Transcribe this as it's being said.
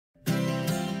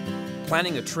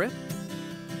Planning a trip?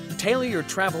 Tailor your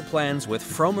travel plans with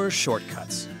Frommer's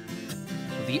ShortCuts.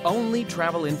 The only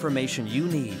travel information you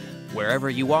need, wherever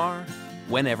you are,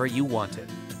 whenever you want it.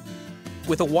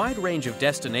 With a wide range of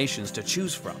destinations to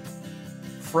choose from,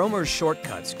 Frommer's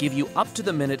ShortCuts give you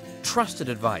up-to-the-minute, trusted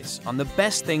advice on the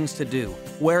best things to do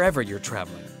wherever you're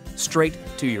traveling, straight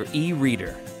to your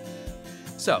e-reader.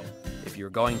 So, if you're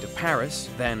going to Paris,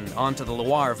 then on to the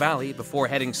Loire Valley before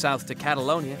heading south to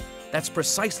Catalonia, that's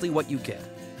precisely what you get.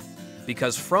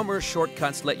 Because Frommer's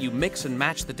ShortCuts let you mix and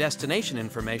match the destination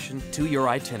information to your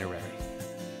itinerary.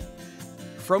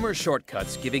 Frommer's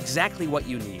ShortCuts give exactly what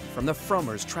you need from the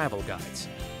Frommer's travel guides.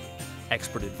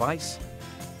 Expert advice,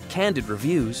 candid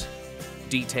reviews,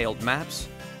 detailed maps,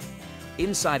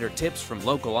 insider tips from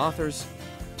local authors,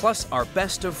 plus our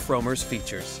best of Frommer's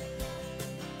features.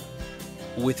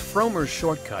 With Frommer's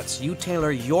ShortCuts, you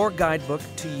tailor your guidebook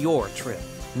to your trip,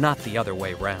 not the other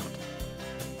way round.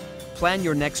 Plan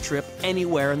your next trip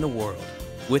anywhere in the world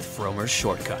with Frommer's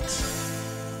ShortCuts.